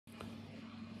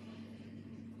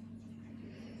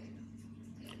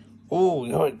Oh,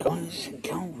 yeah, guys and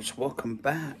girls, welcome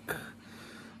back.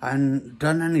 I haven't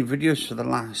done any videos for the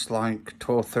last,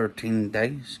 12, 13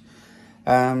 days.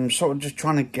 Sort of just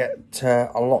trying to get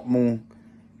a lot more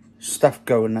stuff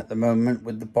going at the moment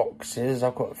with the boxes.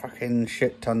 I've got fucking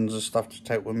shit tons of stuff to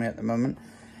take with me at the moment.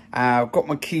 I've got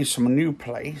my keys to my new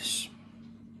place.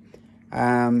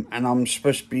 And I'm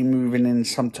supposed to be moving in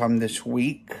sometime this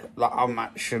week. I'm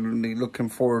actually looking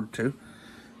forward to.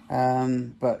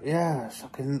 But yeah, it's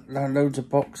fucking loads of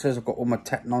boxes. I've got all my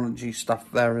technology stuff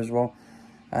there as well.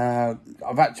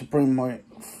 I've had to bring my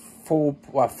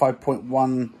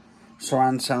 5.1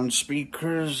 surround sound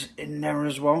speakers in there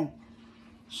as well.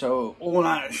 So all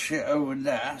that shit over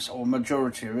there, or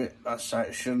majority of it, that's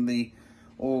actually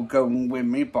all going with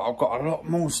me. But I've got a lot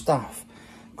more stuff.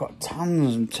 I've got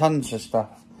tons and tons of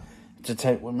stuff to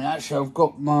take with me. Actually, I've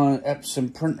got my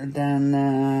Epson printer down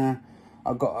there.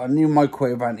 I've got a new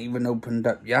microwave I haven't even opened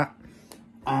up yet.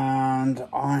 And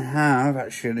I have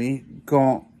actually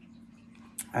got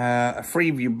a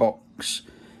Freeview box,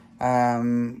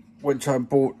 which I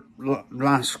bought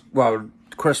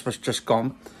Christmas just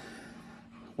gone,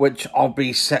 which I'll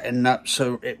be setting up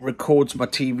so it records my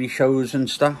TV shows and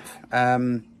stuff.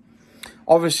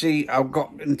 Obviously, I've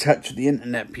got in touch with the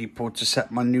internet people to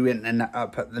set my new internet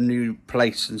up at the new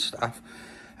place and stuff.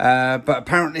 But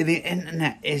apparently the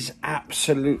internet is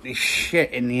absolutely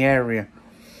shit in the area.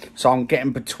 So I'm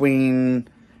getting between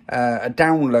a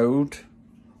download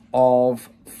of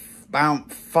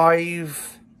about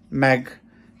 5 meg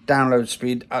download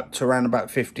speed up to around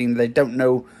about 15. They don't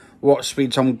know what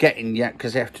speeds I'm getting yet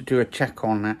because they have to do a check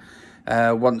on it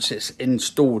once it's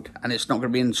installed. And it's not going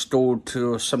to be installed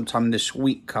till sometime this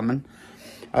week coming.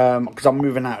 Because I'm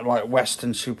moving out of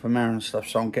Weston-super-Mare and stuff.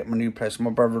 So I'm getting my new place.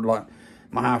 My brother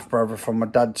my half-brother from my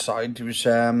dad's side, he was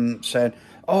saying,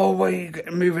 oh, where are you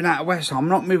moving out of Weston? I'm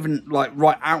not moving,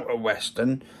 right out of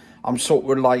Weston. I'm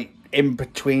sort of, in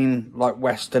between,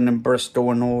 Weston and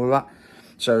Bristol and all of that.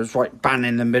 So it's, bang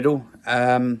in the middle.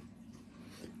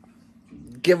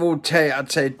 Give or take, I'd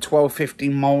say 12,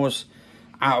 15 miles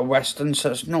out of Weston.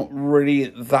 So it's not really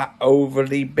that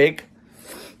overly big.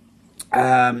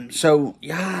 So,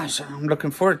 yeah, so I'm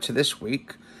looking forward to this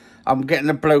week. I'm getting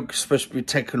a bloke supposed to be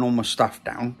taking all my stuff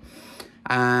down.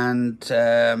 And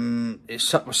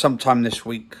it's sometime this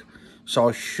week. So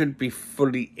I should be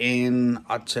fully in,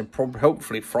 I'd say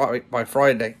hopefully by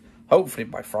Friday. Hopefully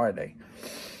by Friday.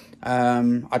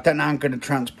 I don't know how I'm going to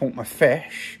transport my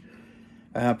fish.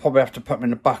 Probably have to put them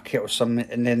in a bucket or something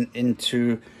and then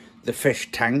into the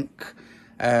fish tank.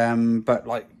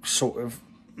 But sort of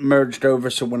merged over,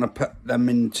 so when I put them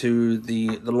into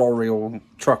the lorry or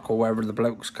truck or wherever the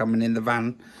bloke's coming in the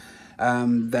van,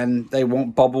 then they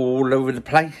won't bubble all over the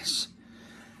place.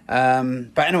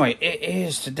 But anyway, it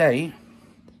is today,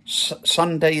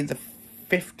 Sunday the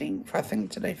 15th, I think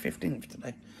today, 15th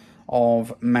today,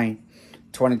 of May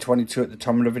 2022 at the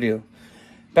time of the video.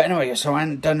 But anyway, so I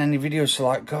hadn't done any videos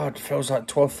for God, feels like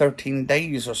 12, 13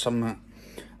 days or something.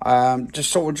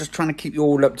 Just trying to keep you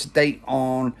all up to date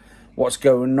on what's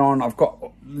going on. I've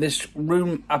got this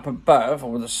room up above,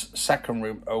 or the second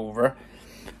room over,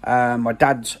 my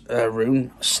dad's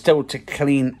room, still to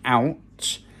clean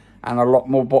out, and a lot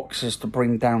more boxes to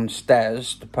bring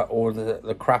downstairs to put all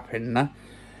the crap in there.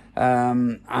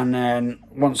 And then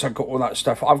once I've got all that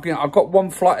stuff, I've got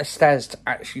one flight of stairs to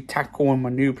actually tackle in my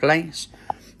new place.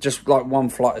 Just one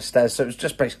flight of stairs, so it's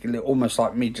just basically almost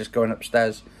like me just going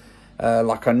upstairs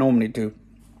like I normally do.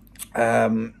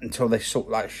 Until they sort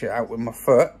that shit out with my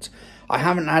foot. I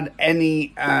haven't had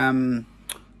any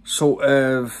sort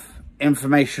of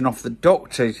information off the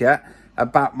doctors yet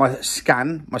about my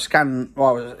scan. My scan,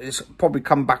 well, it's probably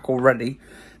come back already,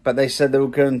 but they said they were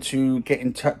going to get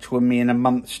in touch with me in a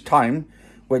month's time,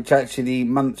 which actually the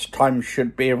month's time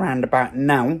should be around about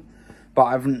now, but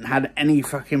I haven't had any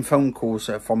fucking phone calls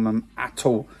from them at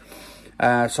all.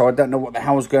 So I don't know what the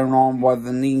hell's going on, whether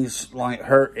the knee's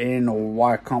hurting or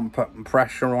why I can't put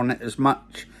pressure on it as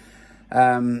much.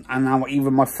 And now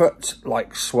even my foot's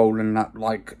swollen up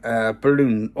like a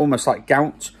balloon, almost like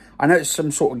gout. I know it's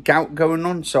some sort of gout going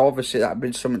on, so obviously that'd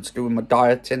be something to do with my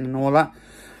dieting and all that.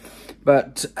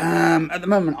 But at the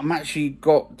moment I'm actually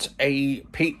got a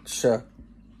pizza.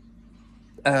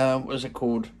 What is it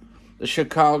called? The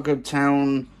Chicago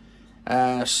Town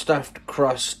stuffed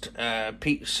crust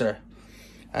pizza.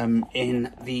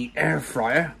 In the air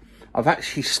fryer. I've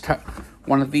actually stuck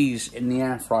one of these in the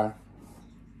air fryer.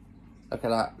 Look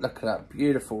at that,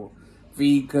 beautiful.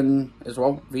 Vegan as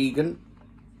well, vegan.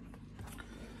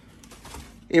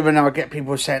 Even though I get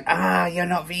people saying, you're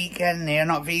not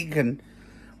vegan.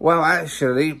 Well,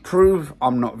 actually, prove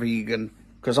I'm not vegan.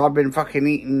 because I've been fucking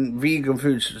eating vegan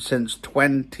food since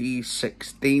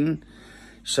 2016.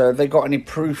 So if they got any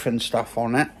proof and stuff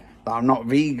on it that I'm not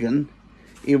vegan,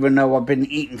 even though I've been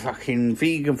eating fucking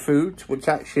vegan food, which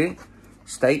actually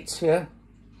states here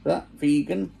that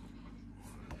vegan.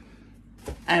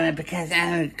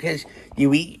 Because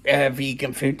you eat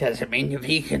vegan food doesn't mean you're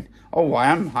vegan. Oh,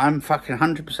 I'm fucking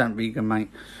 100% vegan, mate.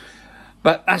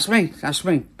 But that's me.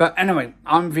 But anyway,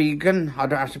 I'm vegan. I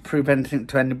don't have to prove anything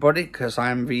to anybody because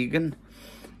I am vegan.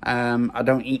 I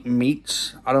don't eat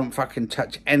meats. I don't fucking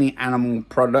touch any animal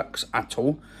products at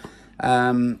all.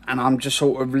 And I'm just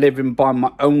sort of living by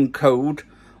my own code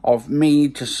of me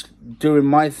just doing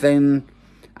my thing.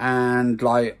 And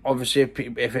like, obviously, if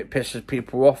it pisses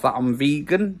people off that I'm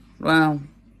vegan, well,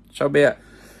 so be it.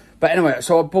 But anyway,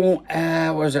 so I bought,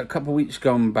 what was it, a couple of weeks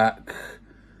going back,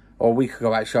 or a week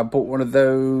ago actually, I bought one of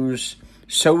those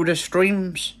soda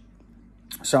streams,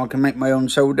 so I can make my own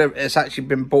soda. It's actually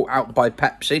been bought out by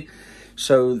Pepsi,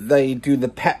 so they do the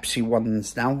Pepsi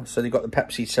ones now. So they got the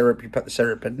Pepsi syrup, you put the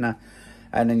syrup in there,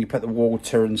 and then you put the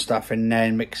water and stuff in there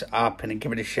and mix it up and then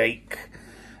give it a shake.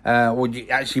 Or you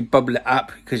actually bubble it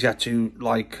up because you have to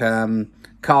like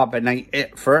carbonate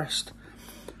it first,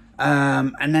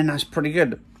 and then that's pretty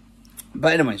good.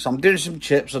 But anyway, so I'm doing some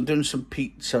chips, I'm doing some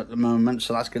pizza at the moment,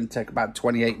 so that's going to take about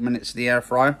 28 minutes in the air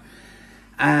fryer.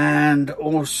 And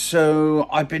also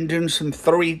I've been doing some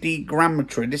 3D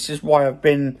grammetry. This is why I've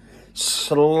been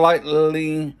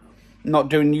slightly not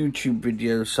doing YouTube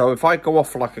videos. So if I go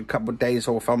off for like a couple of days,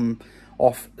 or if I'm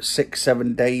off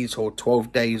 6-7 days or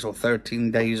 12 days or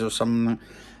 13 days or something,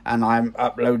 and I'm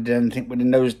uploading anything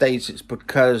within those days, it's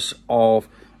because of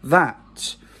that.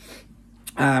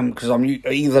 Because I'm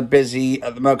either busy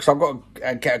at the moment, because I've got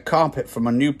to get a carpet for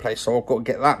my new place, so I've got to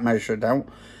get that measured out.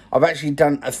 I've actually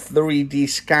done a 3D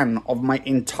scan of my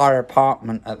entire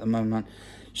apartment at the moment.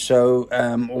 So,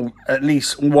 or at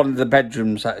least one of the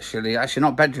bedrooms, actually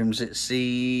not bedrooms, it's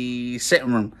the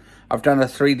sitting room. I've done a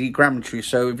 3D grammetry.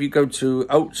 So if you go to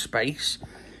Oatspace,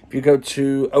 if you go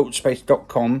to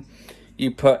oatspace.com,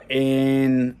 you put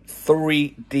in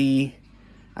 3D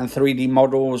and 3D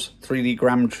models, 3D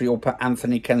grammetry, or put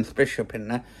Anthony Kenneth Bishop in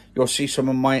there, you'll see some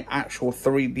of my actual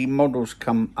 3D models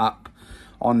come up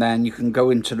on there, and you can go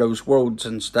into those worlds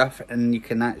and stuff, and you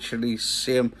can actually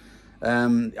see them.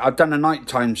 I've done a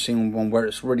nighttime scene one where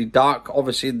it's really dark.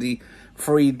 Obviously, the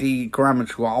 3D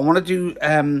grammetry one, I want to do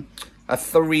a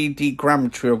 3D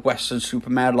grammetry of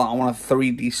Weston-super-Mare. Like, I want to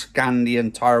 3D scan the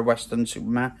entire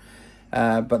Weston-super-Mare.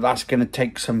 But that's going to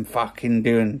take some fucking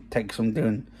doing.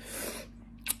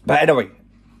 But anyway,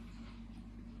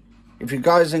 if you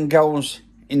guys and girls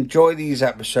enjoy these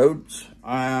episodes,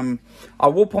 I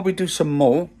will probably do some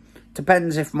more.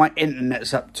 Depends if my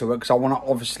internet's up to it, because I want to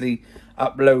obviously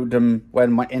upload them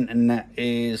when my internet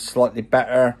is slightly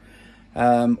better.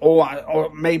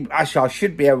 Or maybe, actually, I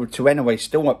should be able to anyway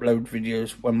still upload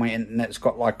videos when my internet's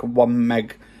got like a 1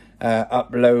 meg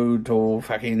upload, or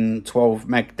fucking 12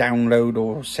 meg download,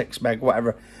 or 6 meg,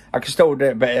 whatever. I can still do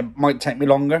it, but it might take me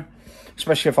longer,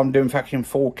 especially if I'm doing fucking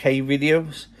 4K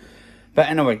videos. But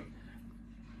anyway,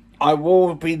 I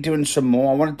will be doing some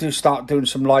more. I want to start doing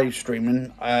some live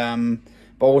streaming,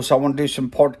 but also I want to do some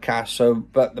podcasts.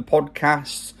 But the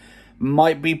podcasts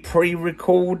might be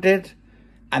pre-recorded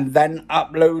and then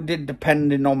uploaded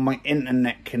depending on my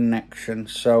internet connection.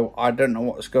 So I don't know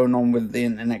what's going on with the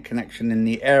internet connection in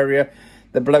the area.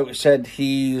 The bloke said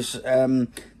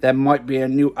there might be a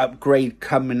new upgrade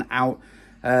coming out.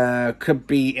 Could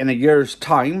be in a year's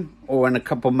time or in a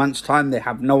couple months' time. They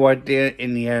have no idea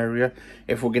in the area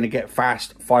if we're going to get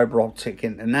fast fibre optic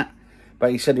internet.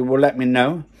 But he said he will let me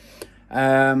know.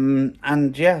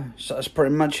 And yeah, so that's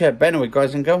pretty much it. But anyway,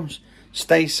 guys and girls,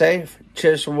 stay safe.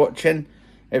 Cheers for watching.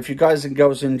 If you guys and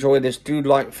girls enjoy this, do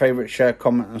like, favourite, share,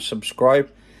 comment and subscribe.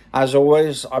 As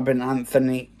always, I've been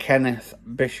Anthony Kenneth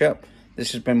Bishop.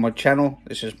 This has been my channel.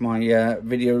 This is my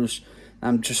videos.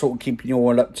 I'm just sort of keeping you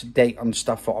all up to date on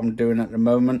stuff that I'm doing at the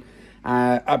moment.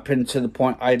 Up until the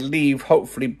point I leave,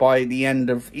 hopefully by the end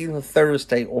of either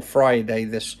Thursday or Friday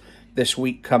this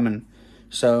week coming.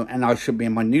 So, and I should be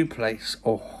in my new place.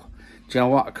 Oh, do you know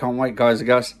what? I can't wait, guys and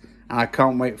girls. And I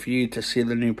can't wait for you to see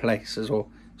the new place as well.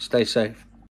 Stay safe.